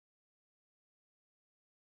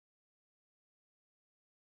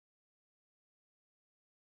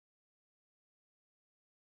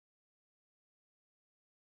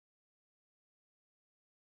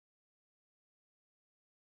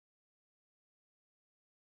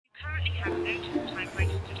currently have no talk time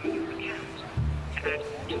registered on your account. To add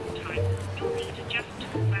more talk time, you'll need a Just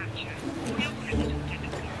Talk voucher or your credit or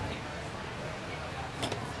debit card.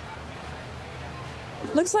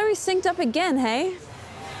 Looks like we synced up again, hey?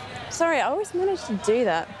 Sorry, I always manage to do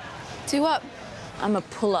that. Do what? I'm a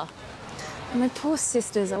puller. My poor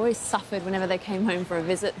sisters always suffered whenever they came home for a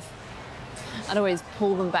visit. I'd always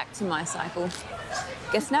pull them back to my cycle.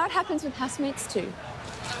 Guess now it happens with housemates too.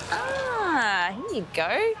 Ah, here you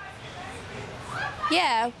go.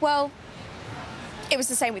 Yeah, well, it was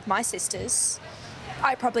the same with my sisters.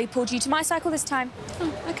 I probably pulled you to my cycle this time.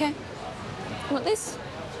 Oh, okay. You want this?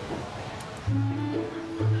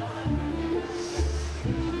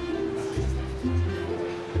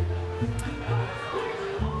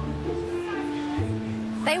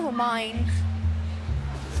 They were mine.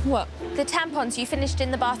 What? The tampons you finished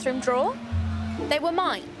in the bathroom drawer, they were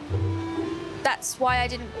mine. That's why I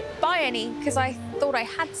didn't buy any, because I thought I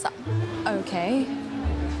had some. Okay.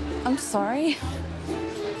 I'm sorry.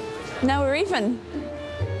 Now we're even.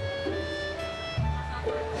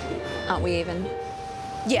 Aren't we even?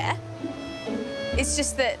 Yeah. It's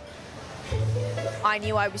just that I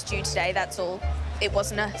knew I was due today, that's all. It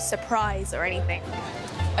wasn't a surprise or anything.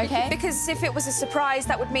 Okay. Because if it was a surprise,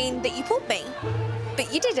 that would mean that you pulled me.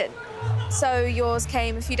 But you didn't. So yours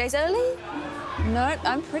came a few days early? No,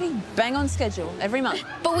 I'm pretty bang on schedule every month.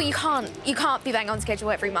 But well, you can't be bang on schedule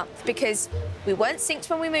every month because we weren't synced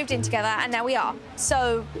when we moved in together and now we are.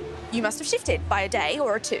 So you must have shifted by a day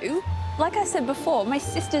or two. Like I said before, my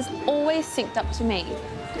sisters always synced up to me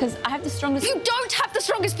because I have the strongest... You don't have the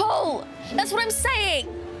strongest pull! That's what I'm saying.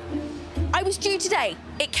 I was due today.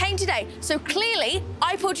 It came today. So clearly,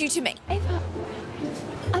 I pulled you to me. Ava,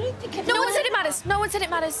 I don't think it... No one said it matters. No one said it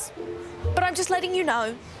matters. But I'm just letting you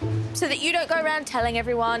know so that you don't go around telling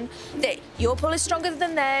everyone that your pull is stronger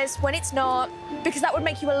than theirs when it's not, because that would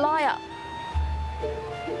make you a liar.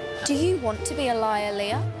 Do you want to be a liar,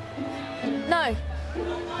 Leah? No.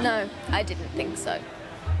 No, I didn't think so.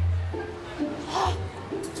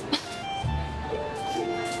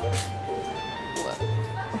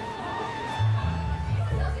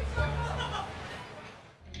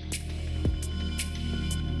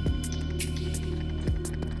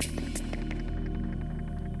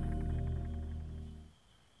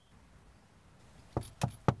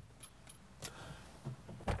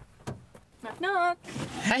 Knock, knock.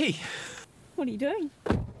 Hey! What are you doing?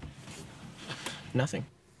 Nothing.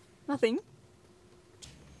 Nothing.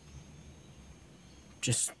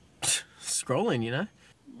 Just scrolling, you know?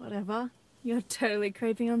 Whatever. You're totally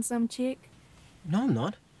creeping on some chick. No, I'm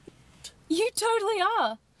not. You totally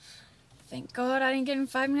are. Thank God I didn't get in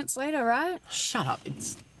 5 minutes later, right? Shut up.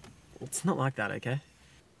 It's not like that, okay?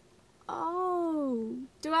 Oh,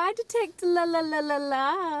 do I detect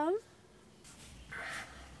love?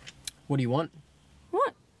 What do you want?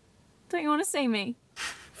 What? Don't you want to see me?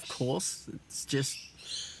 Of course. It's just...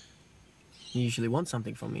 You usually want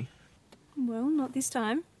something from me. Well, not this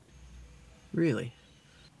time. Really?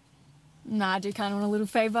 Nah, I do kind of want a little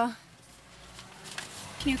favour.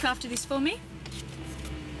 Can you look after this for me?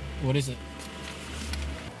 What is it?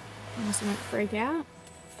 Unless you won't freak out.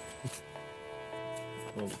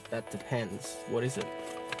 Well, that depends. What is it?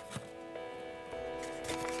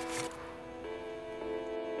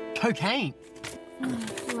 Cocaine! Oh,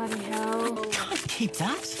 bloody hell. Can't keep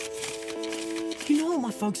that. You know what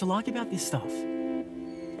my folks are like about this stuff.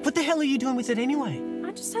 What the hell are you doing with it anyway?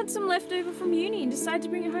 I just had some leftover from uni and decided to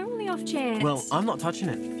bring it home on the off chance. Well, I'm not touching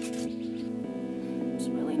it. It's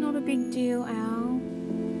really not a big deal, Al.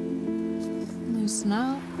 Loosen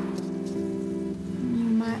up. You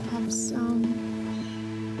might have some...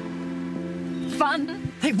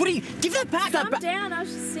 fun. Hey, what are you... Give that back! Calm down, I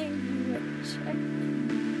was just saying you were check.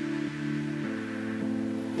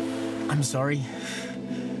 I'm sorry.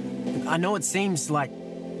 I know it seems like...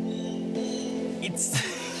 It's...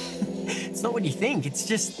 It's not what you think. It's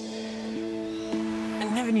just... I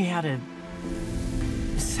never knew how to...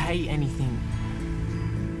 say anything.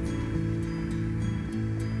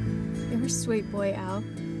 You're a sweet boy, Al.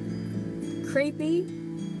 Creepy,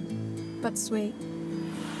 but sweet.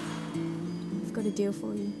 I've got a deal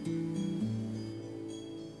for you.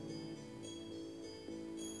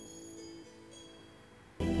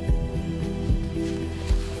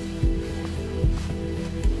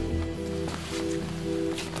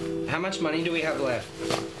 How much money do we have left?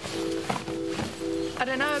 I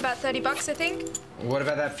don't know, about 30 bucks, I think. What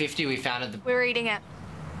about that 50 we found at the... We're eating it.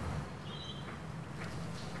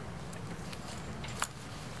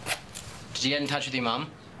 Did you get in touch with your mum?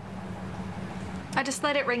 I just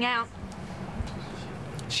let it ring out.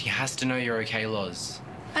 She has to know you're okay, Loz.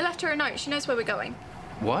 I left her a note. She knows where we're going.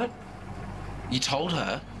 What? You told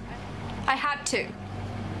her? I had to.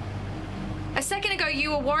 A second ago,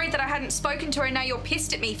 you were worried that I hadn't spoken to her, and now you're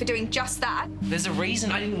pissed at me for doing just that. There's a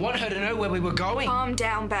reason. I didn't want her to know where we were going. Calm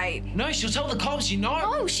down, babe. No, she'll tell the cops, you know.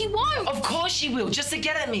 No, she won't. Of course she will, just to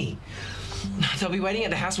get at me. They'll be waiting at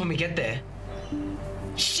the house when we get there.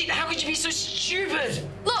 Shit, how could you be so stupid?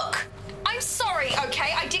 Look, I'm sorry,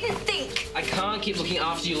 okay? I didn't think. I can't keep looking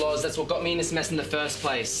after you, Loz. That's what got me in this mess in the first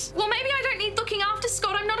place. Well, maybe I don't need looking after,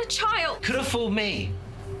 Scott. I'm not a child. Could have fooled me.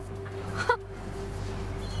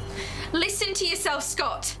 Listen to yourself,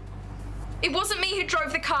 Scott. It wasn't me who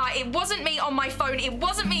drove the car. It wasn't me on my phone. It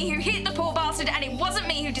wasn't me who hit the poor bastard, and it wasn't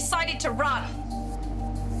me who decided to run.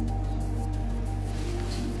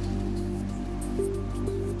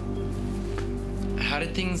 How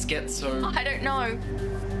did things get so... I don't know.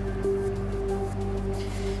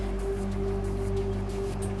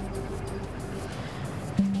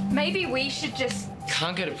 Maybe we should just...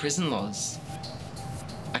 Can't go to prison, Loz.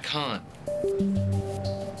 I can't.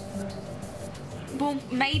 Well,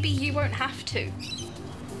 maybe you won't have to.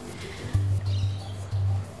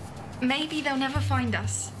 Maybe they'll never find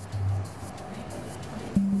us.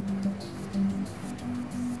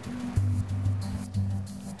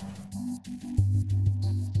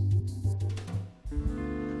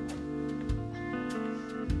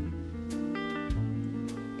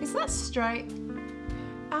 Is that straight?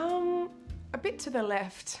 A bit to the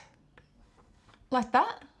left. Like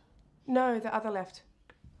that? No, the other left.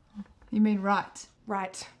 You mean right?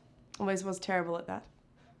 Right. Always was terrible at that.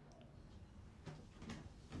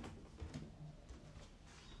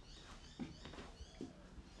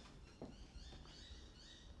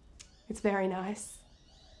 It's very nice.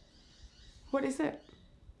 What is it?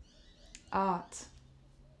 Art.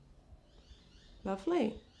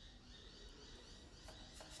 Lovely.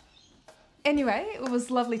 Anyway, it was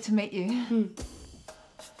lovely to meet you.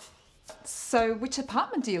 So, which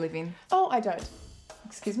apartment do you live in? Oh, I don't.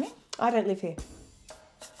 Excuse me? I don't live here.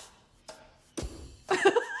 You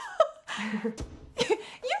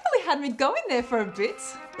really had me going there for a bit.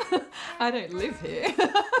 I don't live here.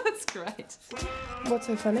 That's great. What's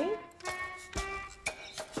so funny?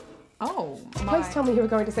 Oh, my... Please tell me you were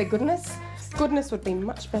going to say goodness. Goodness would be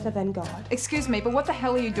much better than God. Excuse me, but what the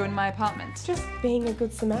hell are you doing in my apartment? Just being a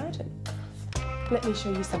good Samaritan. Let me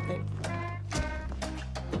show you something.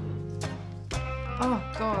 Oh,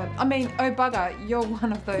 God. I mean, oh, bugger, you're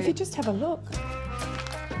one of those... If you just have a look.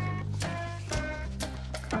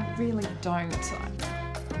 I really don't.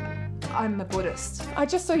 I'm a Buddhist. I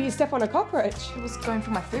just saw you step on a cockroach. I was going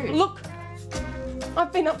for my food. Look!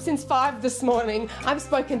 I've been up since 5 this morning. I've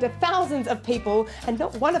spoken to thousands of people and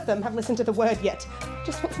not one of them have listened to the word yet.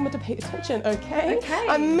 Just want someone to pay attention, okay? Okay.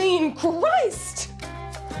 I mean, Christ!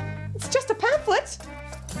 It's just a pamphlet.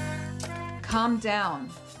 Calm down.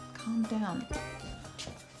 Calm down.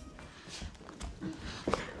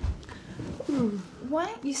 Why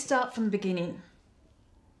don't you start from the beginning?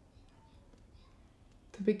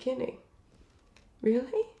 The beginning?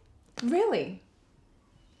 Really? Really?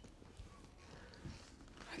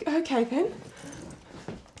 Okay then.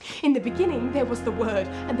 In the beginning there was the Word,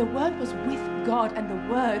 and the Word was with God, and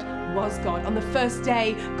the Word was God. On the first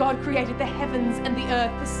day, God created the heavens and the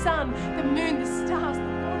earth, the sun, the moon, the stars, the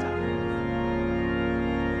water.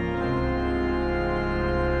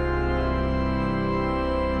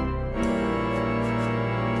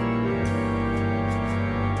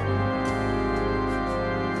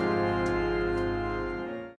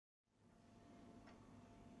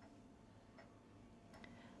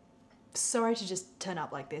 Sorry to just turn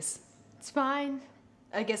up like this. It's fine,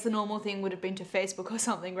 I guess the normal thing would have been to Facebook or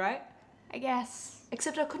something, right? I guess.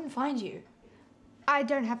 Except I couldn't find you. I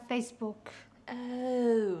don't have Facebook.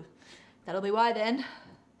 Oh, that'll be why then.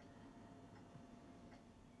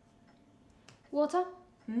 Water?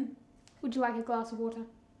 Would you like a glass of water?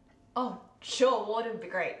 Oh, sure, water would be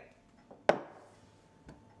great.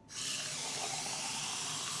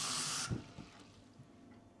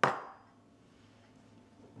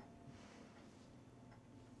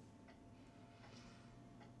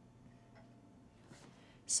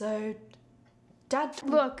 So, Dad...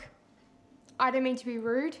 Look, I don't mean to be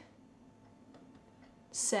rude.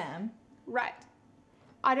 Sam? Right.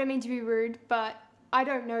 I don't mean to be rude, but I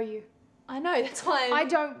don't know you. I know, that's why I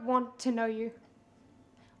don't want to know you.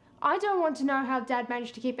 I don't want to know how Dad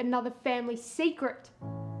managed to keep another family secret.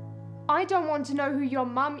 I don't want to know who your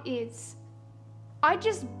mum is. I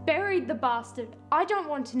just buried the bastard. I don't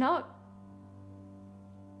want to know.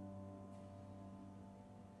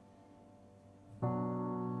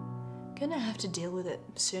 Gonna have to deal with it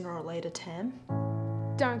sooner or later, Tam.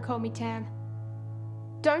 Don't call me Tam.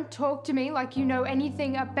 Don't talk to me like you know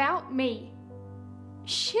anything about me.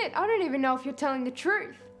 Shit, I don't even know if you're telling the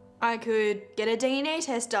truth. I could get a DNA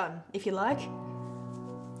test done, if you like.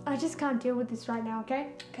 I just can't deal with this right now, okay?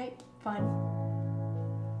 Okay, fine.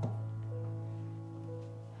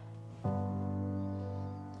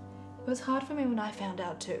 It was hard for me when I found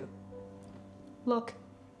out too. Look,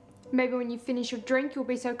 maybe when you finish your drink, you'll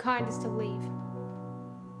be so kind as to leave.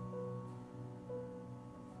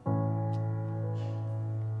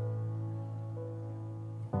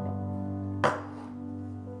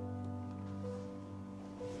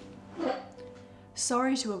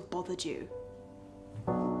 Sorry to have bothered you.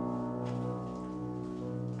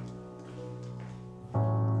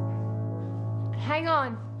 Hang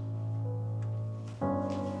on.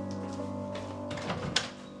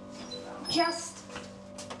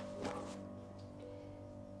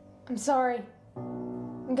 I'm sorry.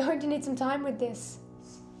 I'm going to need some time with this.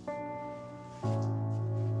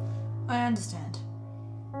 I understand.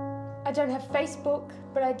 I don't have Facebook,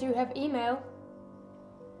 but I do have email.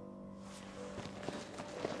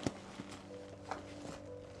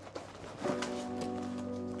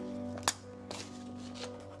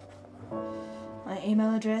 My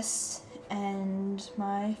email address and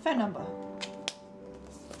my phone number.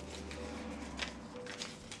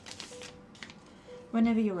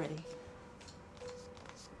 Whenever you're ready.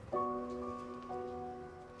 It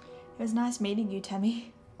was nice meeting you,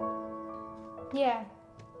 Tammy. Yeah.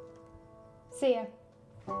 See ya.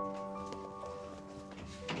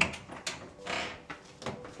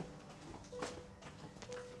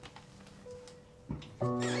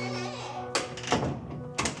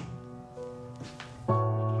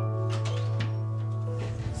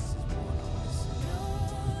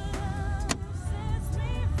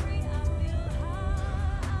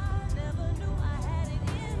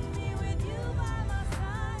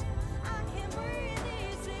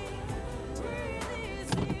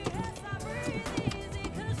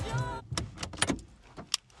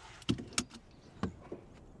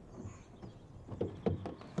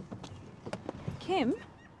 Kim?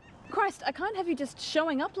 Christ, I can't have you just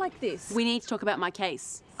showing up like this. We need to talk about my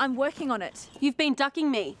case. I'm working on it. You've been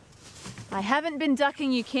ducking me. I haven't been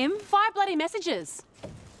ducking you, Kim. 5 bloody messages.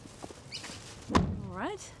 All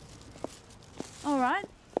right. All right.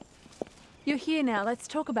 You're here now. Let's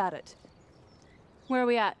talk about it. Where are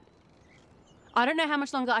we at? I don't know how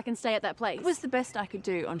much longer I can stay at that place. It was the best I could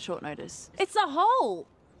do on short notice. It's a hole.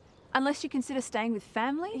 Unless you consider staying with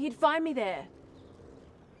family. He'd find me there.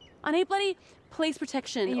 I need bloody police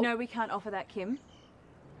protection. You know we can't offer that, Kim.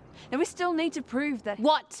 And we still need to prove that...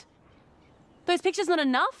 What? Those pictures not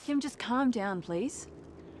enough? Kim, just calm down, please.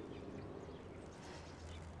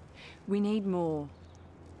 We need more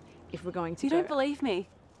if we're going to You don't believe me.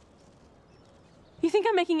 You think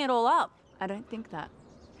I'm making it all up? I don't think that.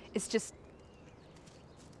 It's just...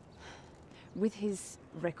 with his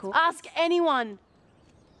record... Ask anyone.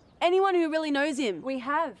 Anyone who really knows him. We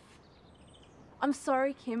have. I'm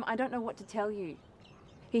sorry, Kim. I don't know what to tell you.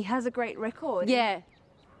 He has a great record. Yeah.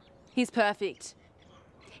 He's perfect.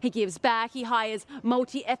 He gives back, he hires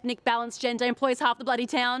multi-ethnic, balanced gender, employs half the bloody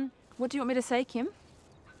town. What do you want me to say, Kim?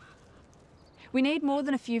 We need more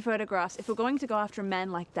than a few photographs if we're going to go after a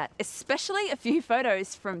man like that, especially a few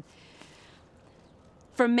photos from...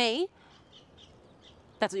 From me?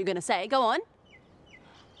 That's what you're gonna say. Go on.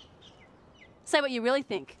 Say what you really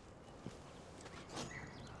think.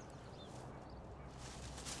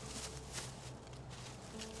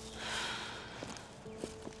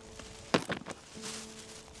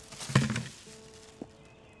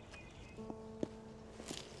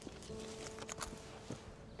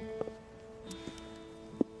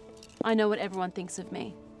 I know what everyone thinks of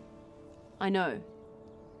me. I know.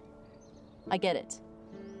 I get it.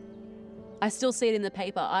 I still see it in the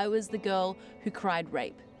paper. I was the girl who cried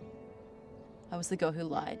rape. I was the girl who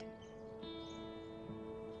lied.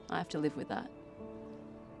 I have to live with that.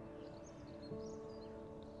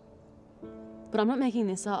 But I'm not making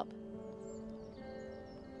this up.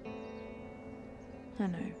 I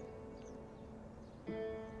know.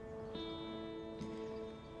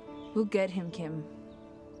 We'll get him, Kim.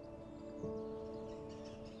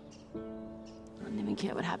 I don't even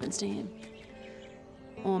care what happens to him.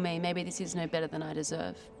 Or me. Maybe this is no better than I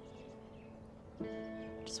deserve. I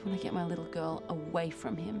just want to get my little girl away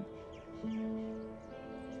from him.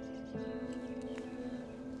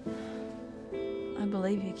 I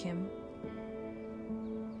believe you, Kim.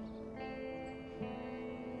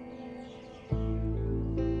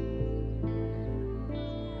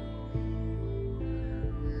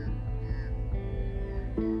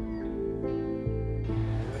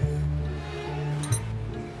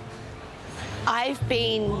 I I've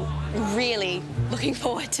been really looking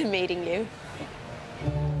forward to meeting you.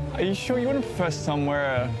 Are you sure you wouldn't prefer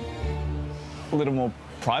somewhere a little more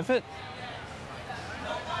private?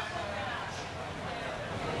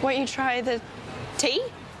 Won't you try the tea?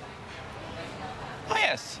 Oh,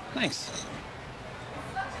 yes, thanks.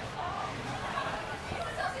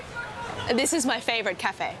 This is my favourite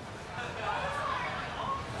cafe.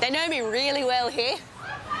 They know me really well here.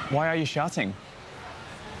 Why are you shouting?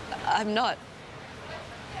 I'm not.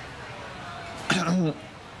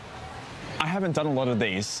 I haven't done a lot of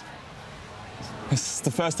these. This is the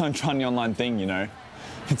first time trying the online thing, you know.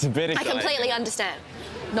 It's a bit I exciting. completely understand.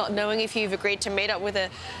 Not knowing if you've agreed to meet up with a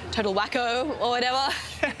total wacko or whatever.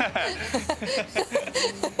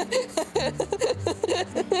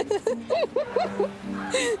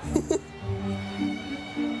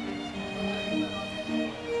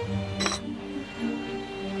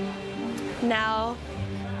 Now,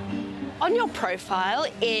 on your profile,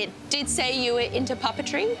 it did say you were into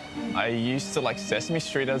puppetry. I used to like Sesame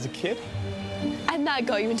Street as a kid. And that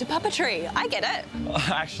got you into puppetry. I get it.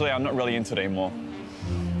 Actually, I'm not really into it anymore.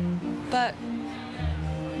 But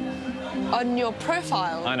on your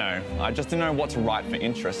profile... I know. I just didn't know what to write for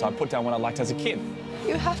interest. So I put down what I liked as a kid.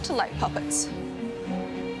 You have to like puppets.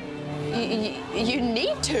 You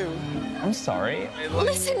need to. I'm sorry.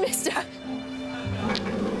 Listen, mister.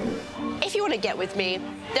 If you want to get with me,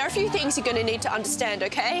 there are a few things you're going to need to understand,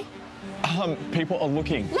 okay? People are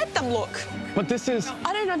looking. Let them look. But this is...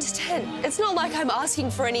 I don't understand. It's not like I'm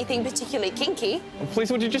asking for anything particularly kinky.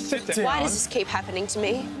 Please, would you just sit down? Why does this keep happening to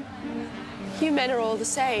me? You men are all the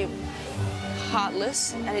same.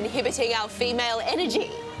 Heartless and inhibiting our female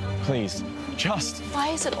energy. Please, just... Why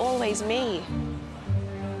is it always me?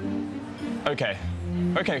 Okay.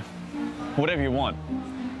 Okay. Whatever you want.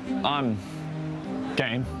 I'm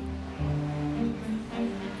game.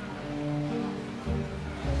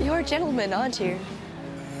 You're a gentleman, aren't you?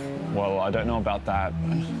 Well, I don't know about that.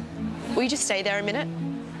 Will you just stay there a minute?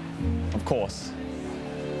 Of course.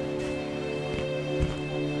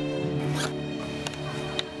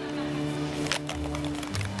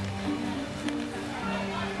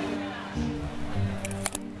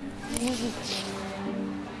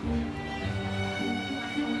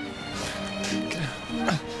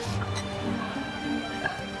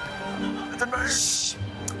 Shh.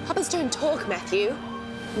 Puppets don't talk, Matthew.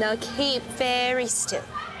 Now keep very still.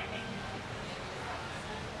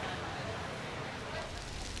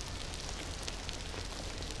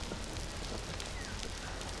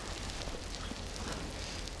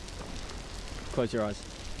 Close your eyes.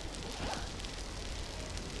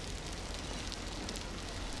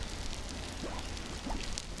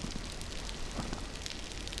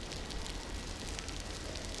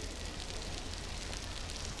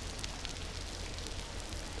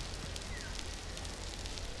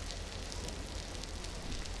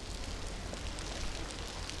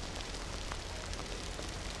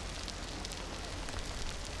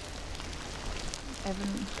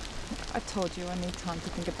 Evan, I told you I need time to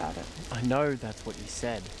think about it. I know that's what you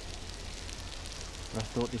said. But I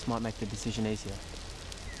thought this might make the decision easier.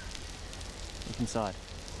 Look inside.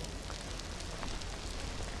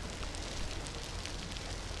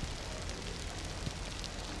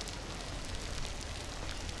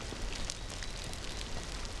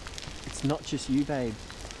 It's not just you, babe.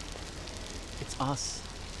 It's us.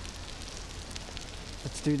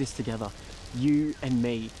 Let's do this together. You and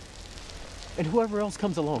me. And whoever else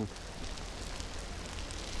comes along.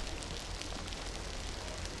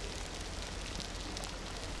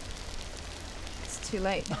 It's too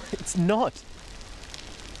late. It's not.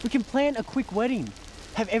 We can plan a quick wedding.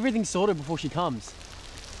 Have everything sorted before she comes.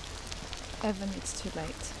 Evan, it's too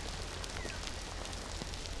late.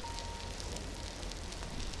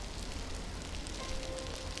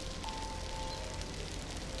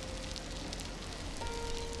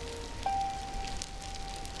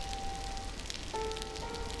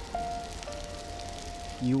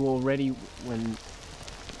 You were ready when...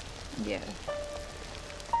 Yeah.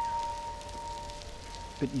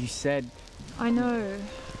 But you said... I know.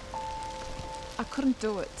 I couldn't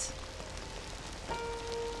do it.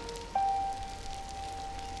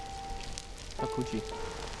 How could you?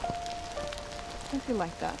 Don't feel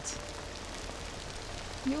like that.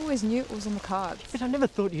 You always knew it was on the cards. But I never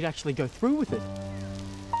thought you'd actually go through with it.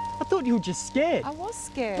 I thought you were just scared. I was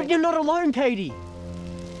scared. But you're not alone, Katie.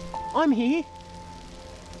 I'm here.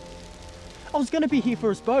 I was going to be here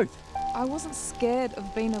for us both. I wasn't scared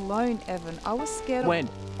of being alone, Evan. I was scared When?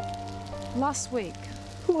 of... Last week.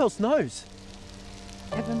 Who else knows?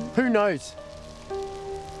 Evan. Who knows?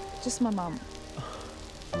 Just my mum.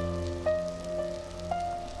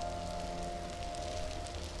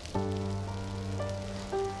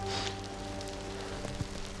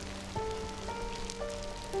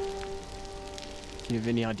 Do you have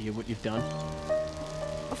any idea what you've done?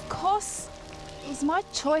 Of course, it was my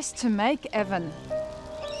choice to make, Evan.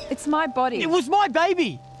 It's my body. It was my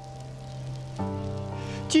baby!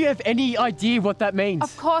 Do you have any idea what that means?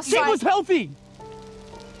 Of course She was healthy!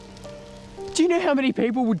 Do you know how many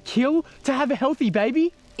people would kill to have a healthy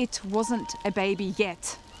baby? It wasn't a baby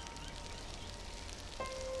yet.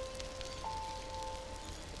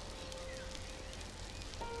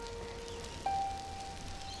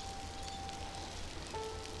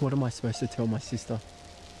 What am I supposed to tell my sister?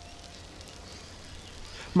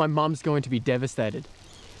 My mum's going to be devastated.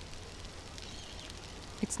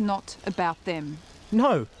 It's not about them.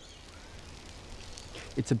 No.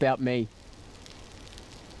 It's about me.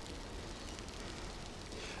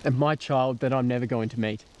 And my child that I'm never going to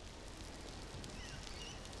meet.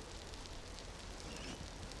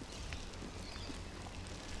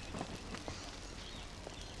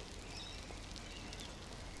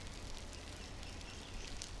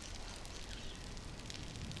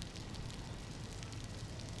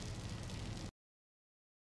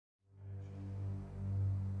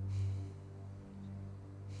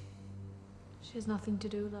 She has nothing to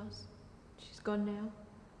do with us. She's gone now.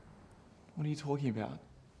 What are you talking about?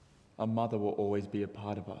 Our mother will always be a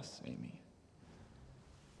part of us, Amy.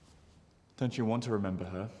 Don't you want to remember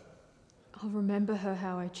her? I'll remember her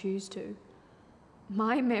how I choose to.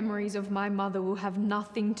 My memories of my mother will have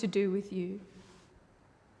nothing to do with you.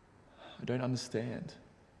 I don't understand.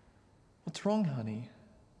 What's wrong, honey?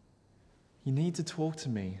 You need to talk to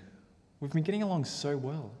me. We've been getting along so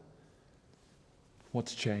well.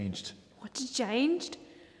 What's changed? What's changed?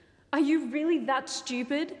 Are you really that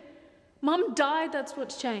stupid? Mum died, that's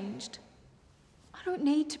what's changed. I don't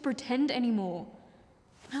need to pretend anymore.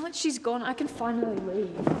 Now that she's gone, I can finally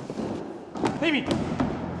leave. Amy!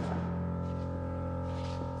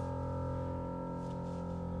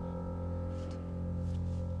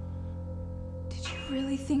 Did you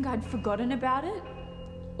really think I'd forgotten about it?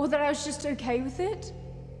 Or that I was just okay with it?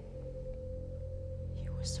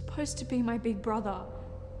 You were supposed to be my big brother.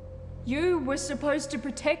 You were supposed to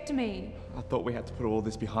protect me. I thought we had to put all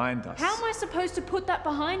this behind us. How am I supposed to put that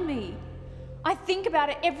behind me? I think about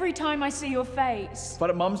it every time I see your face. But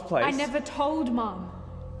at Mum's place... I never told Mum.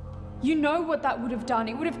 You know what that would have done.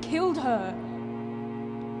 It would have killed her.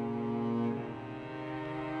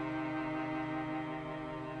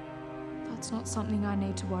 That's not something I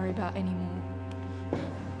need to worry about anymore.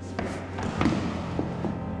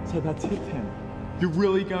 So that's it then? You're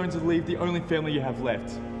really going to leave the only family you have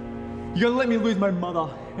left? You're gonna let me lose my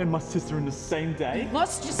mother and my sister in the same day? You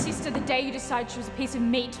lost your sister the day you decided she was a piece of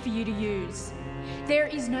meat for you to use. There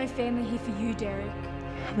is no family here for you, Derek.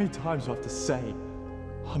 How many times do I have to say,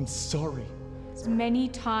 I'm sorry? As many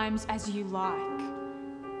times as you like.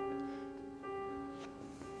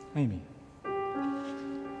 Amy.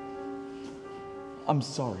 I'm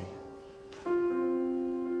sorry.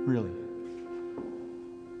 Really.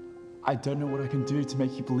 I don't know what I can do to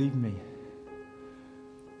make you believe me.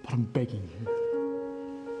 But I'm begging you.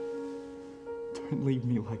 Don't leave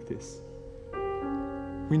me like this.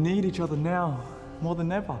 We need each other now, more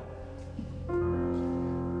than ever.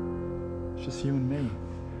 It's just you and me.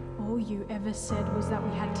 All you ever said was that we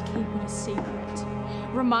had to keep it a secret,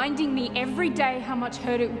 reminding me every day how much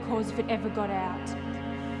hurt it would cause if it ever got out.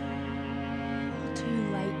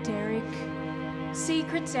 Too late, Derek.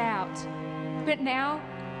 Secret's out. But now,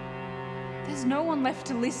 there's no one left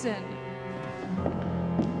to listen.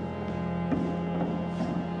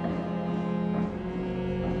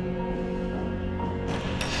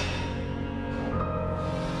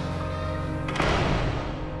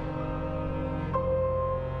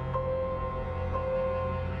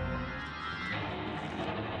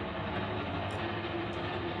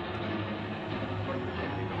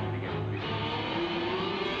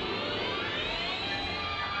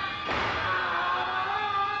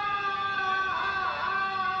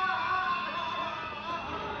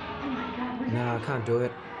 No, I can't do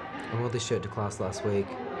it. I wore this shirt to class last week.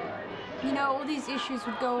 You know, all these issues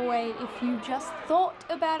would go away if you just thought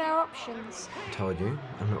about our options. I told you,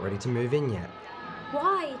 I'm not ready to move in yet.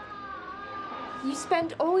 Why? You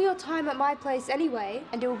spend all your time at my place anyway,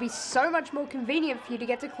 and it will be so much more convenient for you to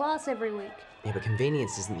get to class every week. Yeah, but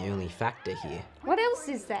convenience isn't the only factor here. What else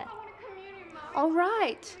is there? All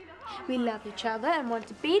right. We love each other and want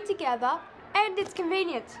to be together, and it's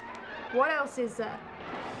convenient. What else is there?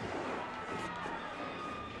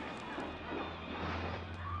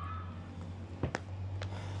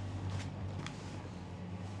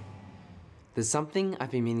 There's something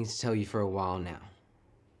I've been meaning to tell you for a while now.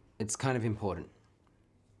 It's kind of important.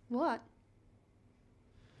 What?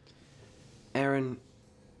 Erin,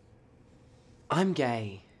 I'm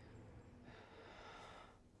gay.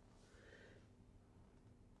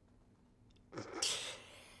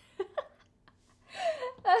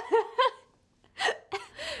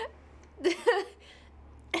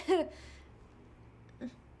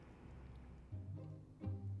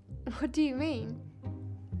 What do you mean?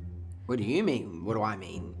 What do you mean? What do I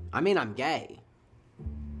mean? I mean I'm gay.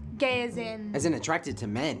 Gay as in... As in attracted to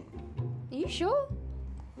men. Are you sure?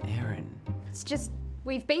 Aaron. It's just,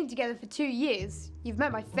 we've been together for 2 years. You've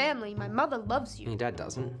met my family. My mother loves you. Your dad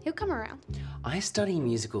doesn't. He'll come around. I study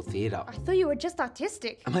musical theatre. I thought you were just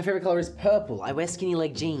artistic. And my favourite colour is purple. I wear skinny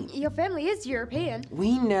leg jeans. Your family is European.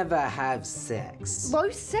 We never have sex. Low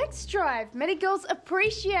sex drive. Many girls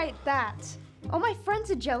appreciate that. All my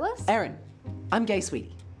friends are jealous. Aaron, I'm gay,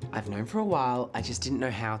 sweetie. I've known for a while, I just didn't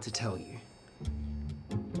know how to tell you.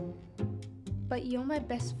 But you're my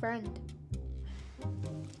best friend.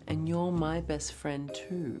 And you're my best friend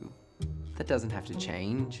too. That doesn't have to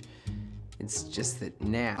change. It's just that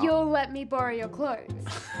now... You'll let me borrow your clothes.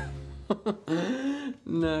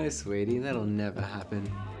 No, sweetie, that'll never happen.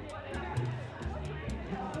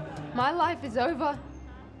 My life is over.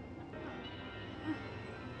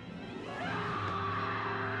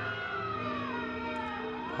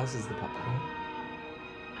 How's the popcorn?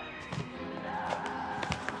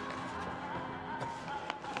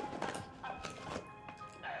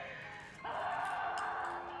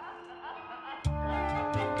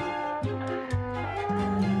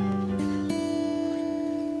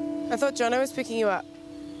 I thought Jono was picking you up.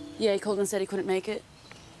 Yeah, he called and said he couldn't make it.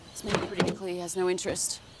 It's made it pretty clear he has no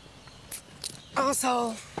interest.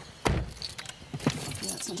 Arsehole. Yeah,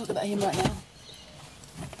 let's not talk about him right now.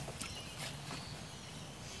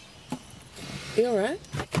 You alright?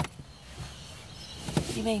 What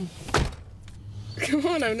do you mean? Come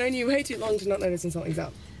on, I've known you way too long to not notice when something's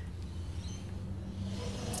up.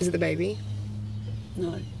 Is it the baby?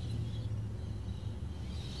 No.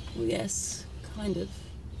 Well, yes, kind of.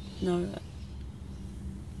 No.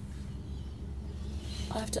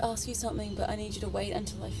 I have to ask you something, but I need you to wait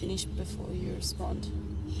until I finish before you respond.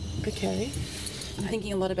 Okay. I'm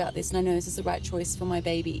thinking a lot about this, and I know this is the right choice for my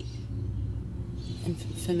baby. And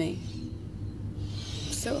for me.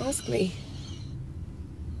 So ask me.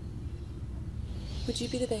 Would you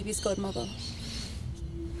be the baby's godmother?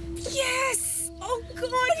 Yes! Oh,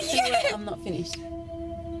 God, Anyway, I'm not finished.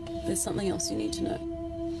 There's something else you need to know.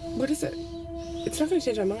 What is it? It's not going to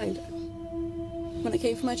change my mind. When I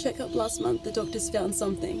came for my checkup last month, the doctors found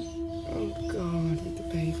something. Oh, God, with the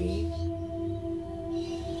baby.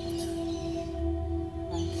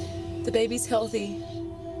 The baby's healthy.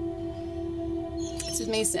 It's with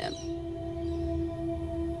me, Sam.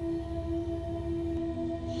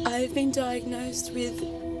 I've been diagnosed with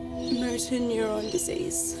motor neuron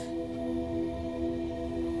disease.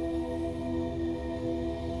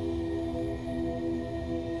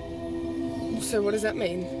 So what does that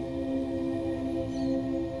mean?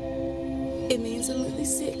 It means I'm really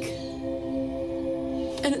sick.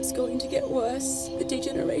 And it's going to get worse. The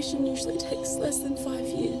degeneration usually takes less than 5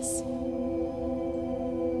 years.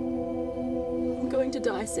 I'm going to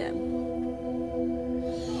die, Sam.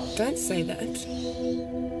 Don't say that.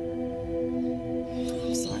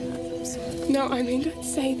 I'm sorry, I'm sorry. No, I mean, don't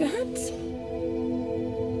say that.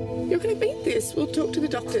 You're going to beat this. We'll talk to the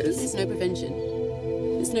doctors. There's no prevention.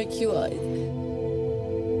 There's no cure.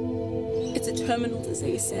 It's a terminal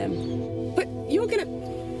disease, Sam. But you're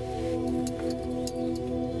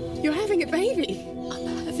having a baby. I'm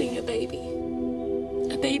having a baby.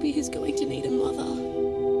 A baby who's going to need a mother.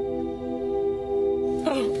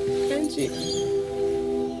 Oh, don't you?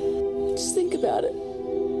 Just think about it.